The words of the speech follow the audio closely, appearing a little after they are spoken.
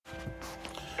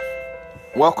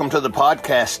Welcome to the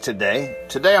podcast today.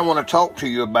 Today I want to talk to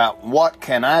you about What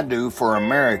Can I Do for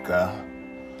America,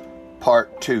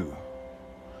 Part 2.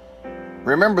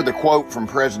 Remember the quote from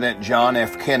President John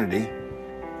F. Kennedy,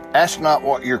 "Ask not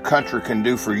what your country can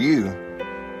do for you,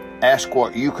 ask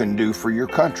what you can do for your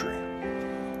country."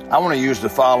 I want to use the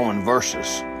following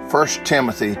verses. 1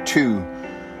 Timothy 2,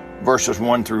 verses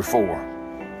 1 through 4.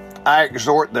 I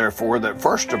exhort, therefore, that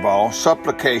first of all,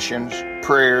 supplications,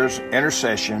 prayers,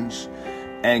 intercessions,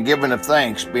 and giving of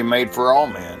thanks be made for all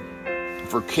men,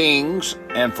 for kings,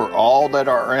 and for all that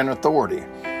are in authority,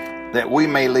 that we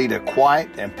may lead a quiet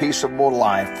and peaceable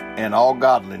life in all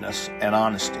godliness and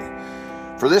honesty.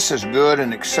 For this is good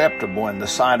and acceptable in the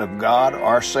sight of God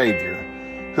our Savior,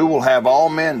 who will have all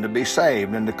men to be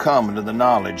saved and to come into the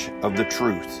knowledge of the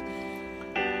truth.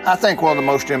 I think one of the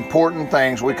most important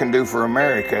things we can do for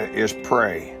America is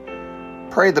pray.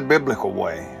 Pray the biblical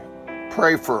way.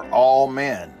 Pray for all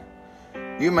men.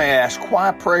 You may ask,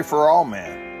 why pray for all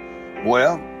men?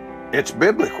 Well, it's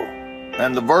biblical.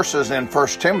 And the verses in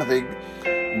 1 Timothy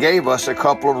gave us a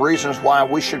couple of reasons why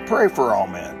we should pray for all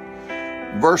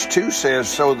men. Verse 2 says,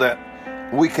 so that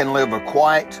we can live a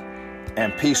quiet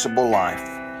and peaceable life.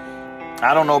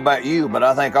 I don't know about you, but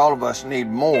I think all of us need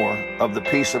more of the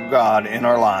peace of God in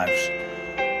our lives.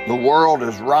 The world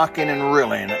is rocking and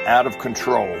reeling out of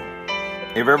control.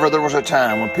 If ever there was a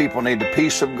time when people need the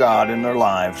peace of God in their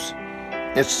lives,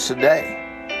 it's today.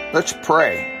 Let's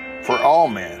pray for all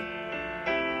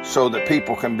men so that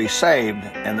people can be saved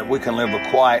and that we can live a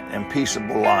quiet and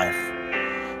peaceable life.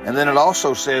 And then it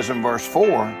also says in verse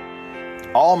 4,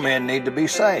 all men need to be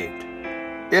saved.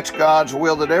 It's God's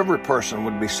will that every person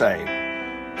would be saved.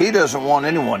 He doesn't want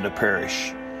anyone to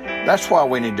perish. That's why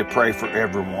we need to pray for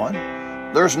everyone.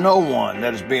 There's no one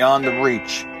that is beyond the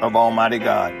reach of Almighty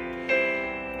God.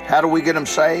 How do we get them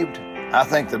saved? I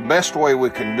think the best way we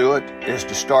can do it is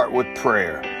to start with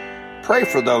prayer. Pray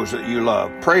for those that you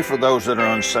love. Pray for those that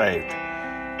are unsaved.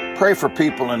 Pray for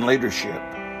people in leadership.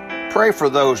 Pray for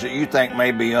those that you think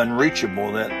may be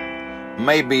unreachable, that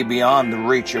may be beyond the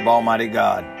reach of Almighty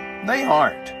God. They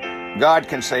aren't. God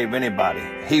can save anybody.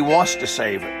 He wants to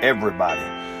save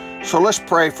everybody. So let's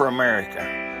pray for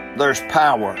America. There's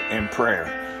power in prayer.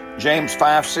 James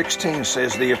 5:16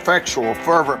 says, the effectual,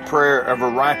 fervent prayer of a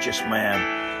righteous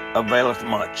man availeth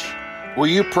much. Will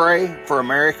you pray for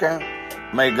America?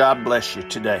 May God bless you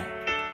today.